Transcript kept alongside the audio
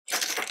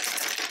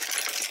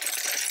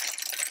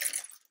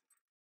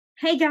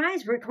Hey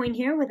guys, BrickQueen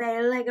here with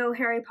a Lego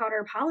Harry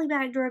Potter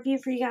Polybag review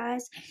for you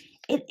guys.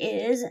 It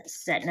is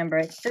set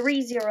number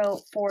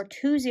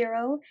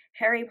 30420,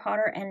 Harry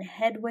Potter and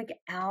Hedwig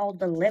Owl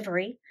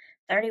Delivery,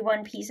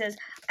 31 pieces.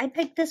 I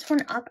picked this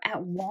one up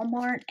at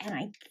Walmart, and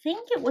I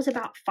think it was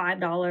about $5,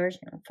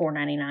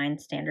 $4.99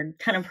 standard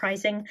kind of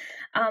pricing.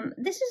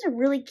 This is a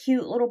really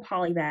cute little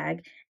polybag,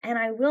 and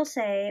I will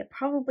say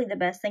probably the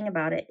best thing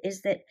about it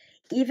is that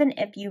even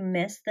if you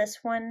miss this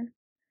one,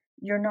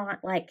 you're not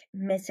like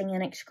missing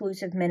an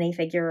exclusive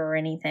minifigure or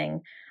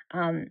anything.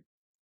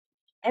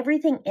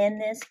 Everything in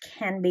this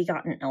can be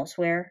gotten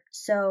elsewhere.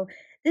 So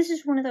this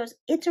is one of those,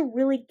 it's a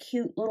really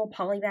cute little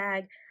poly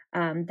bag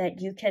that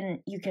you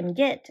can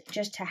get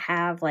just to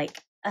have like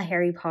a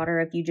Harry Potter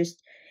if you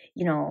just,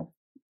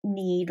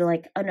 need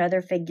like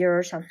another figure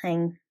or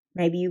something.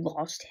 Maybe you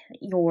lost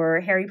your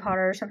Harry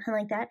Potter or something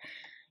like that.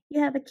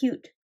 You have a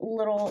cute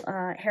little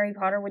Harry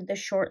Potter with the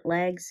short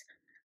legs.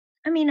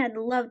 I mean, I'd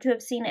love to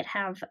have seen it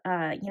have,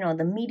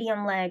 the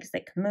medium legs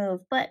that could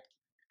move, but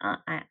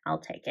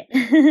I'll take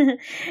it.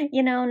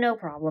 No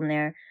problem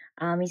there.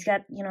 He's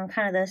got,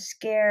 kind of the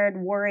scared,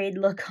 worried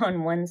look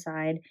on one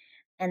side,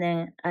 and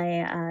then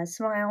a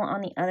smile on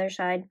the other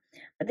side.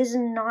 But this is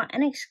not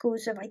an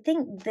exclusive. I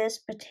think this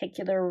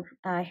particular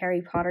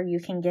Harry Potter you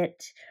can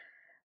get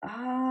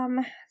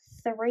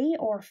 3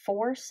 or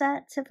 4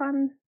 sets, if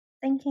I'm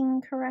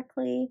thinking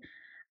correctly.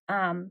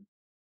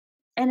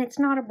 And it's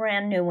not a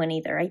brand new one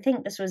either. I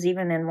think this was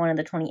even in one of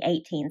the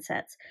 2018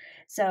 sets.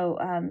 So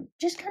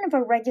just kind of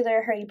a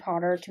regular Harry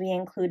Potter to be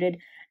included.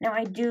 Now,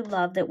 I do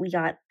love that we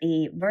got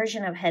the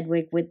version of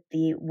Hedwig with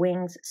the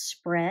wings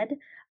spread.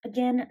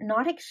 Again,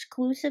 not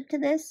exclusive to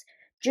this,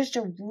 just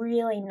a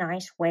really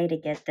nice way to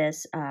get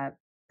this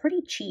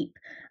pretty cheap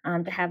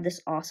to have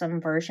this awesome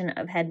version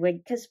of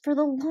Hedwig. Because for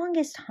the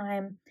longest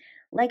time,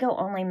 Lego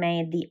only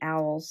made the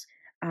owls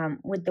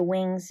with the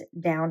wings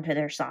down to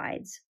their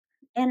sides.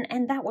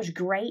 And that was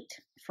great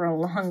for a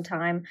long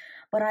time,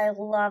 but I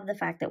love the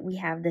fact that we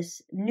have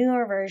this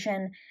newer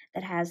version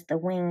that has the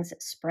wings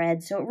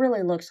spread, so it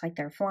really looks like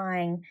they're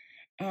flying,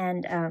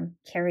 and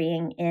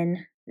carrying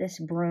in this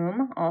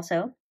broom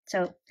also.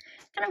 So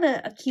kind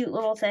of a cute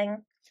little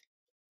thing.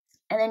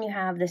 And then you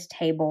have this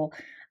table,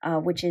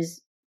 which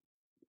is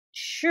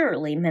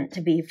surely meant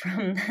to be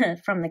from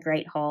the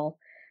Great Hall.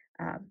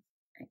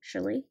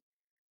 Actually,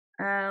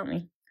 let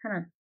me kind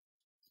of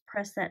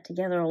press that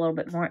together a little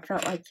bit more. It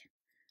felt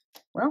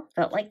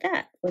like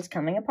that was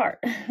coming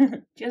apart,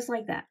 just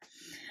like that.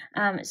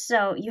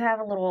 So you have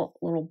a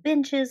little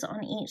benches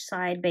on each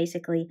side,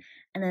 basically,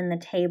 and then the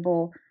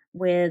table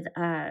with,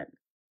 some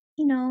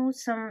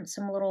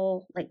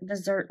little, like,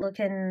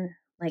 dessert-looking,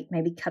 like,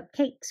 maybe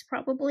cupcakes,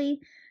 probably,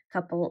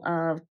 couple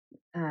of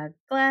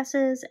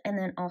glasses, and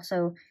then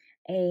also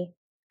a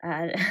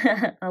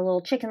a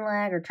little chicken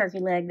leg or turkey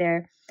leg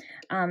there.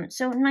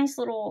 So nice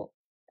little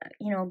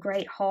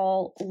great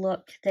hall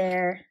look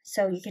there.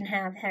 So you can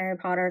have Harry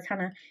Potter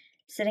kind of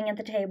sitting at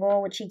the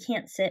table, which he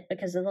can't sit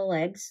because of the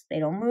legs. They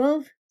don't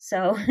move.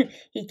 So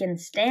he can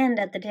stand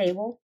at the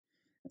table.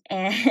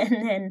 And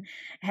then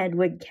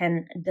Hedwig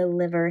can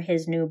deliver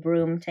his new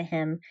broom to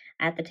him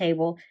at the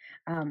table,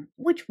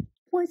 which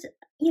was,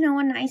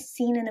 a nice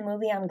scene in the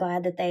movie. I'm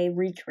glad that they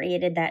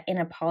recreated that in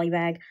a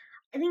polybag.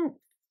 I think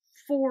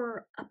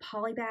for a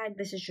polybag,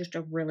 this is just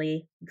a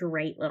really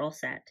great little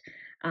set.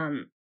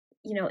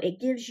 It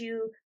gives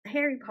you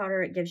Harry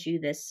Potter, it gives you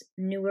this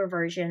newer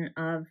version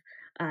of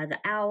the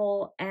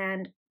owl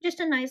and just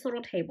a nice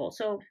little table.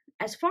 So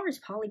as far as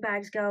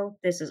polybags go,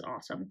 this is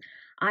awesome.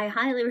 I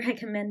highly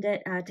recommend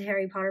it to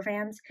Harry Potter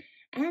fans.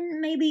 And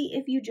maybe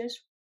if you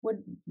just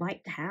would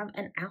like to have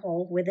an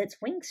owl with its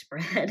wings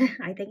spread,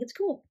 I think it's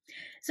cool.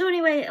 So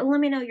anyway, let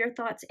me know your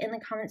thoughts in the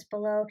comments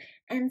below,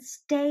 and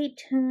stay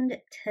tuned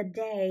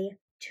today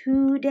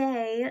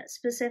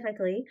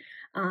specifically,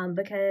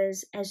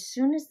 because as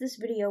soon as this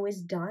video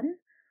is done,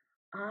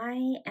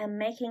 I am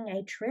making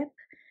a trip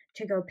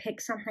to go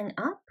pick something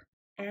up,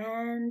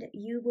 and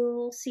you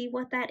will see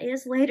what that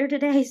is later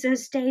today. So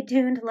stay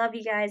tuned. Love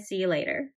you guys. See you later.